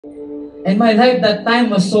And my life that time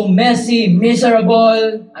was so messy,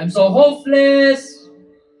 miserable, I'm so hopeless.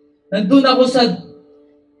 Nandun ako sa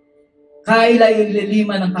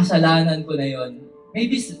kaila-ilima ng kasalanan ko na yon.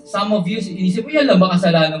 Maybe some of you, inisip mo, yan lang ba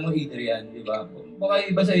kasalanan mo, Adrian? Di ba? Baka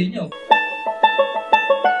iba sa inyo.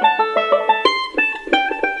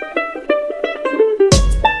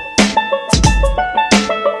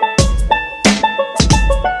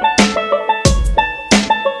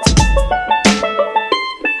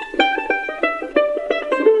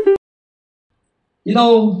 You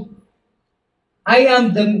know, I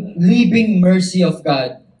am the living mercy of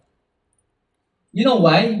God. You know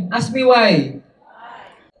why? Ask me why.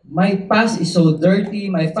 My past is so dirty,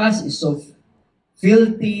 my past is so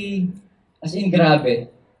filthy, as in grabe.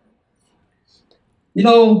 You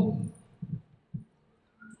know,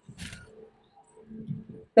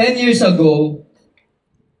 10 years ago,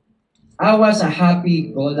 I was a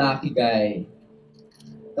happy-go-lucky guy.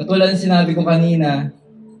 Katulad ng sinabi ko kanina,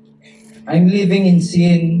 I'm living in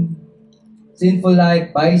sin, sinful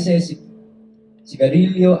life, vices,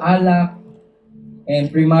 sigarilyo, alak,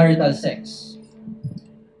 and premarital sex.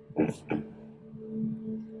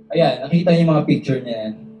 Ayan, nakita niyo yung mga picture niya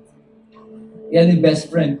yan. Yan yung best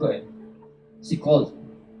friend ko eh. Si Colt.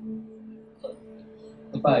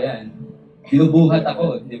 Ito pa, yan. Binubuhat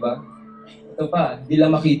ako, di ba? Ito pa, hindi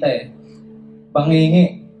lang makita eh.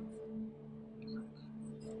 Pangingi.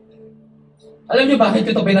 Alam niyo bakit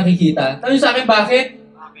ko ito pinakikita? Tanong sa akin, bakit?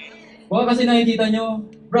 Baka kasi nakikita niyo,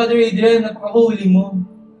 Brother Adrian, napakahuli mo.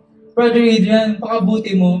 Brother Adrian,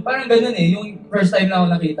 napakabuti mo. Parang ganun eh, yung first time na ako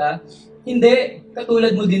nakita. Hindi,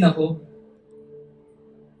 katulad mo din ako.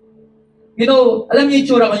 You know, alam niyo yung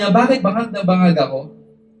tsura ko niya, bakit bangag na bangag ako?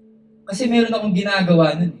 Kasi meron akong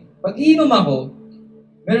ginagawa nun eh. Pag iinom ako,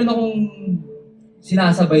 meron akong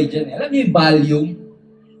sinasabay dyan eh. Alam niyo yung Valium?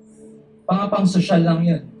 Pang social lang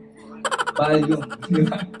yun. Valium, di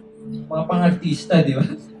ba? Mga pang-artista, di ba?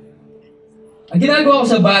 Ang ginagawa ko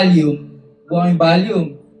sa Valium, buwang yung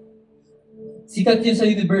Valium, sikat yun sa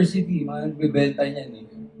university, mga nagbebenta niyan eh.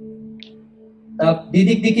 Tapos,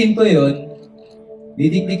 didikdikin ko yun,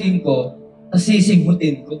 tapos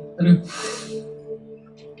sisigmutin ko. Tapos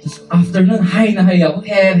after nun, high na high ako.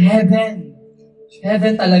 Heaven!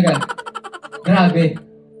 Heaven talaga. Grabe.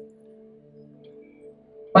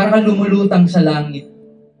 Parang lumulutang sa langit.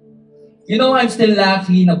 You know, I'm still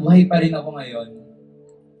lucky na buhay pa rin ako ngayon.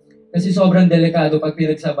 Kasi sobrang delikado pag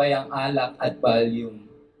pinagsabay ang alak at Valium.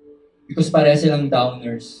 Because pareha silang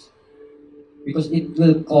downers. Because it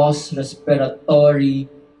will cause respiratory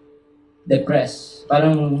depress.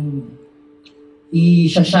 Parang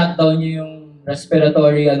i-shutdown nyo yung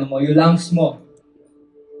respiratory, yung lungs mo.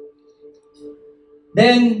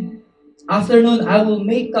 Then, after nun, I will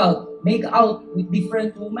make out with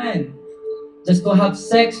different women. Just to have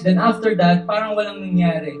sex, then after that, parang walang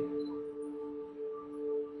nangyari.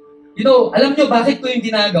 You know, alam nyo bakit ko yung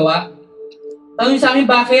ginagawa? Tanong sa akin,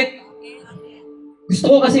 bakit?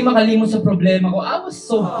 Gusto ko kasi makalimot sa problema ko. I was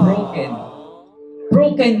so broken.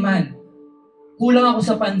 Broken man. Kulang ako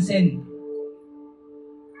sa pansin.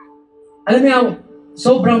 Alam niyo,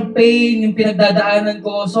 sobrang pain yung pinagdadaanan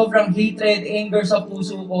ko, sobrang hatred, anger sa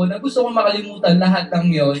puso ko, na gusto ko makalimutan lahat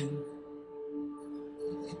ng yon.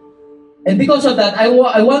 And because of that, I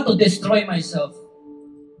want to destroy myself.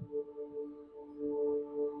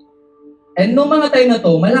 And noong mga time na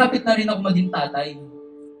to, malapit na rin ako maging tatay.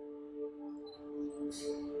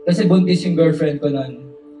 Kasi buntis yung girlfriend ko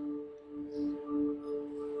noon.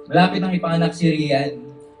 Malapit nang ipanganak si Rian.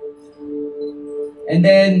 And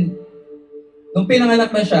then, nung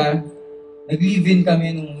pinanganak na siya, nag-live-in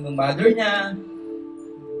kami nung mother niya.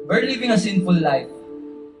 We're living a sinful life.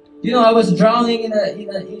 You know, I was drowning in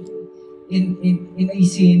a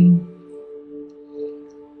sin.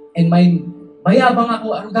 And mayabang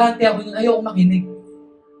ako, arrogante ako, ayoko makinig.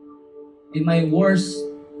 And my worst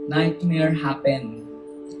nightmare happened.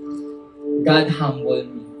 God humbled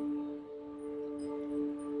me.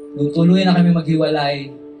 Nung tuloy na kami maghiwalay,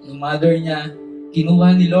 yung mother niya,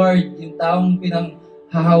 kinuha ni Lord yung taong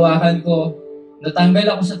pinanghahawakan ko.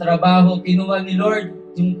 Natanggal ako sa trabaho, kinuha ni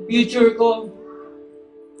Lord yung future ko.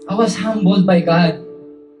 I was humbled by God.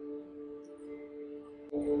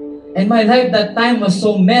 And my life that time was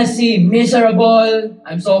so messy, miserable,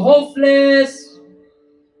 I'm so hopeless.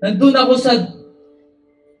 Nandun ako sa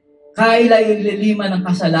kaila-ilima ng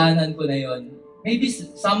kasalanan ko na yon. Maybe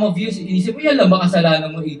some of you, inisip mo, yan lang ba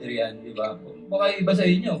kasalanan mo, Adrian? Di ba? Baka iba sa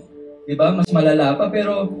inyo. Di ba? Mas malala pa.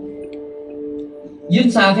 Pero, yun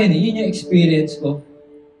sa akin, yun yung experience ko.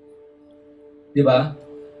 Di ba?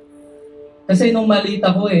 Kasi nung maliit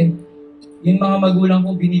ako yung mga magulang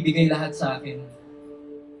ko binibigay lahat sa akin.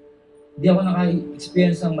 Hindi ako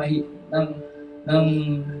naka-experience ng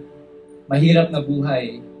mahirap na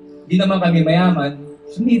buhay. Hindi naman kami mayaman,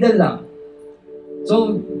 so middle lang.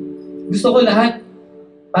 So, gusto ko lahat,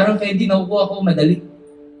 parang kaya hindi nakukuha ako madali.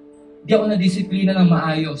 Hindi ako na-disiplina ng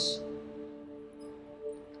maayos.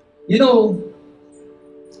 You know,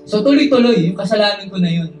 so tuloy-tuloy, yung kasalanan ko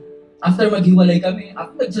na yun. After maghiwalay kami,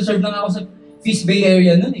 nagsaserve na nga ako sa Fish Bay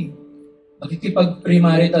area nun eh.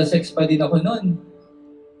 Makikipag-premarital sex pa din ako nun.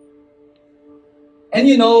 And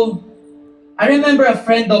you know, I remember a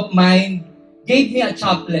friend of mine gave me a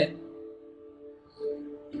chaplet.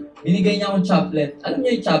 Binigay niya akong chaplet. Alam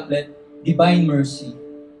niyo yung chaplet? Divine Mercy.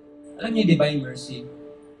 Alam niyo yung Divine Mercy?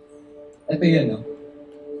 Ito yun, no?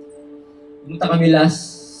 Pumunta kami last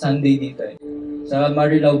Sunday dito eh. Sa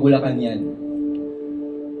Marilao, Bulacan yan.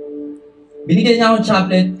 Binigyan niya akong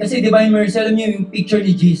chaplet kasi Divine Mercy, alam niyo yung picture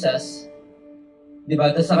ni Jesus.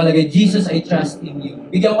 Diba? Tapos nakalagay, Jesus, I trust in you.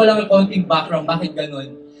 Bigyan ko lang ng konting background, bakit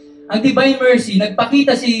ganun? Ang Divine Mercy,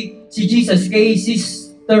 nagpakita si Jesus kay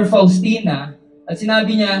Sister Faustina at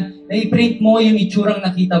sinabi niya na i-print mo yung itsurang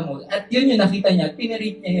nakita mo. At yun yung nakita niya, at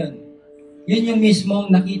pinirint niya yun. Yun yung mismong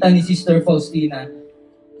nakita ni Sister Faustina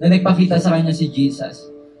na nagpakita sa kanya si Jesus.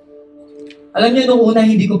 Alam niyo, nung una,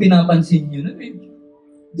 hindi ko pinapansin yun.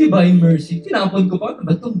 Divine Mercy. Tinapon ko pa. Ano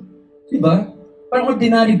ba ito? Diba? Parang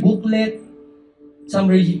ordinary booklet. Some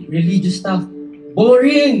religious stuff.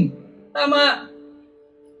 Boring! Tama!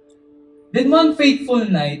 Then one faithful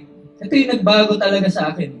night, ito yung nagbago talaga sa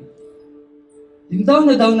akin. Yung down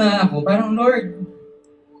na ako, parang Lord.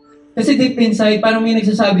 Kasi deep inside, parang may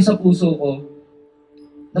nagsasabi sa puso ko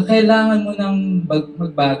na kailangan mo nang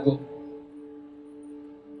magbago.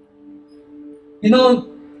 You know,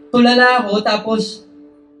 tulala ako, tapos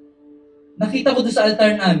nakita ko doon sa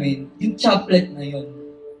altar namin, yung chaplet na yun.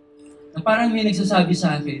 Na parang may nagsasabi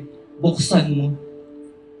sa akin, buksan mo.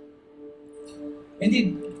 And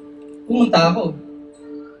then, pumunta ako.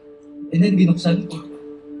 And then, binuksan ko.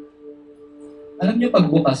 Alam niyo,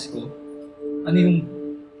 pagbukas ko, ano yung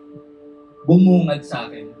bumungad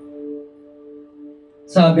sa akin?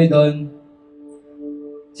 Sabi doon,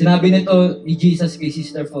 sinabi nito ni Jesus kay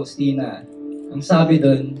Sister Faustina, ang sabi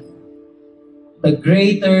doon, the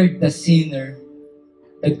greater the sinner,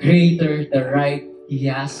 the greater the right He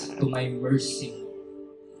has to my mercy.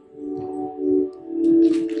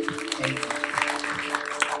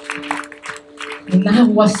 And I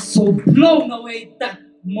was so blown away that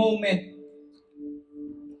moment.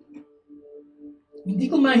 Hindi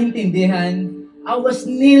ko maintindihan. I was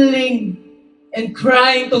kneeling and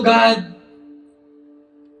crying to God.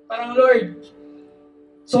 Parang, Lord,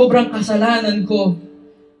 sobrang kasalanan ko.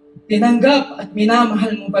 Tinanggap at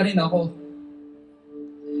minamahal mo pa rin ako.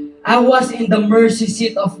 I was in the mercy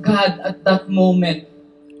seat of God at that moment.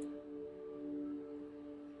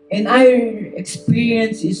 And I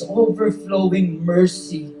experienced His overflowing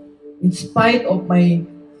mercy in spite of my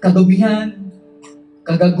kadumihan,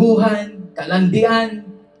 kagaguhan, kalandian.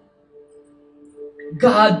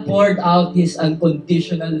 God poured out His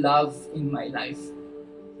unconditional love in my life.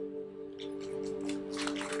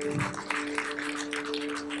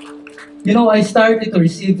 You know, I started to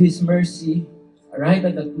receive His mercy. Right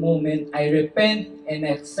at that moment, I repent and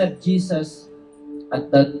accept Jesus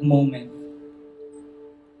at that moment.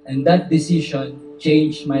 And that decision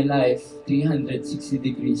changed my life 360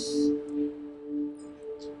 degrees.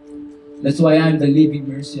 That's why I'm the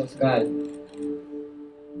living mercy of God.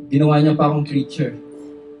 Ginawa niya pa akong preacher.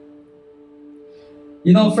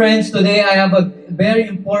 You know, friends, today I have a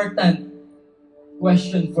very important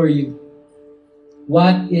question for you.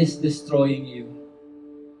 What is destroying you?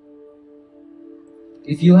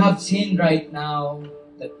 If you have sin right now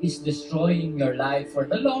that is destroying your life for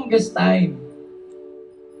the longest time,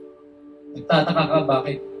 nagtataka ka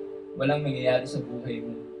bakit walang nangyayari sa buhay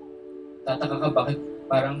mo. Nagtataka ka bakit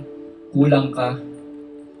parang kulang ka.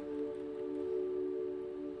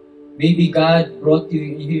 Maybe God brought you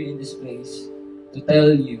here in this place to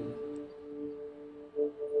tell you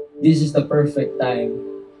this is the perfect time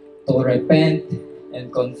to repent and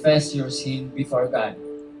confess your sin before God.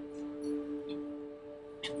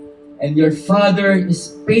 And your Father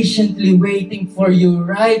is patiently waiting for you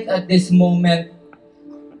right at this moment.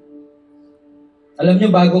 Alam niyo,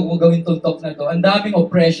 bago ko gawin itong talk na to, ang daming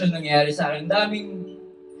oppression nangyayari sa akin. Ang daming,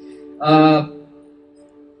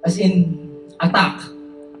 attack.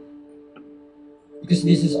 Because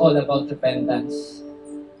this is all about repentance.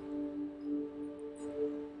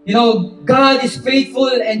 You know, God is faithful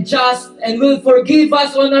and just and will forgive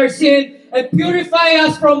us on our sin and purify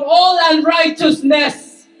us from all unrighteousness.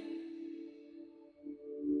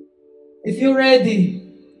 If you're ready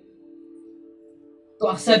to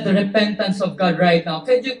accept the repentance of God right now,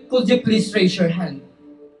 could you please raise your hand?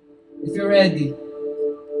 If you're ready.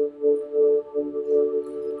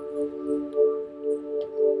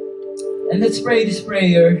 And let's pray this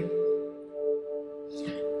prayer.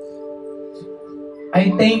 I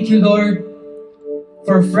thank you, Lord,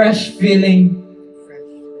 for fresh filling,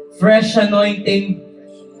 fresh anointing.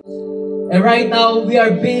 And right now, we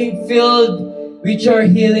are being filled with your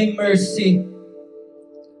healing mercy.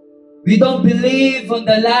 We don't believe on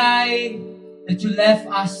the lie that you left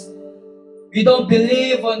us. We don't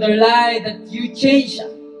believe on the lie that you changed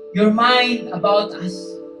your mind about us.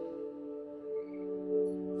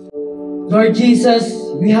 Lord Jesus,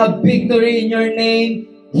 we have victory in your name,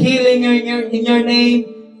 healing in your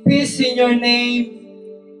name, peace in your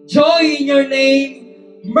name, joy in your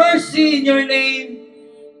name, mercy in your name.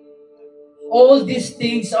 All these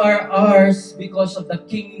things are ours because of the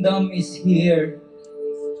kingdom is here.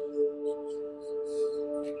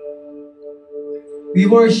 We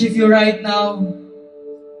worship you right now.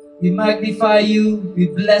 We magnify you. We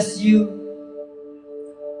bless you.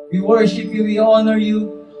 We worship you. We honor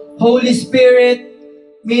you. Holy Spirit,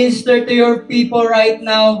 minister to your people right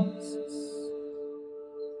now.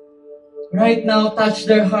 Right now, touch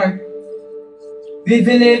their heart. We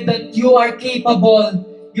believe that you are capable.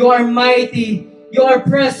 You are mighty. You are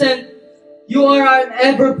present. You are an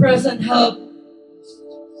ever-present help.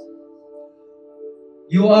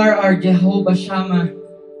 You are our Jehovah Shammah,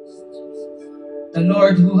 the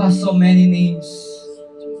Lord who has so many names,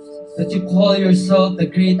 that you call yourself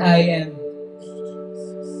the great I am.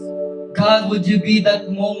 God, would you be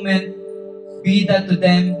that moment, be that to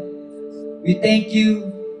them. We thank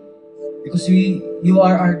you because you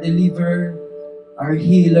are our deliverer, our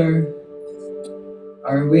healer,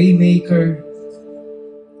 our way maker.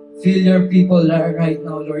 Fill your people right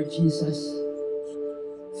now, Lord Jesus.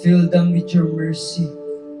 Fill them with your mercy.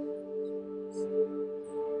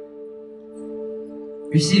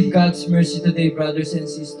 Receive God's mercy today, brothers and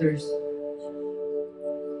sisters.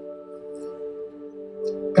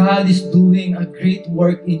 God is doing a great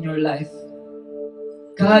work in your life.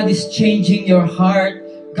 God is changing your heart.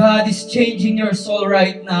 God is changing your soul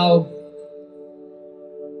right now.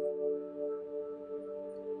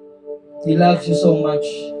 He loves you so much.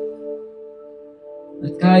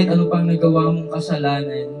 At kahit ano pang nagawa mong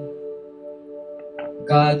kasalanan,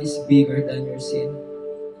 God is bigger than your sin.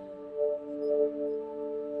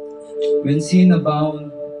 When sin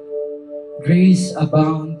abound, grace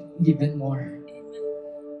abound even more.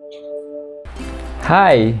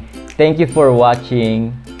 Hi! Thank you for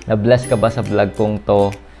watching. Na-bless ka ba sa vlog kong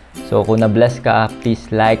to? So kung na-bless ka,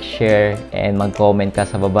 please like, share, and mag-comment ka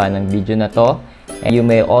sa baba ng video na to. And you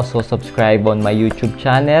may also subscribe on my YouTube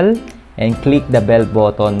channel and click the bell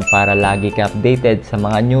button para lagi ka updated sa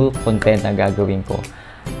mga new content na gagawin ko.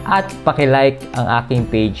 At paki-like ang aking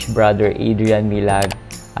page, Brother Adrian Milag.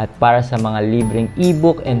 At para sa mga libreng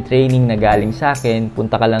ebook and training na galing sa akin,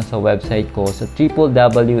 punta ka lang sa website ko sa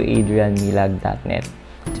www.adrianmilag.net.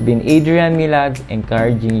 It's been Adrian Milag,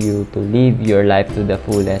 encouraging you to live your life to the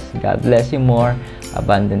fullest. God bless you more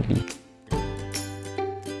abundantly.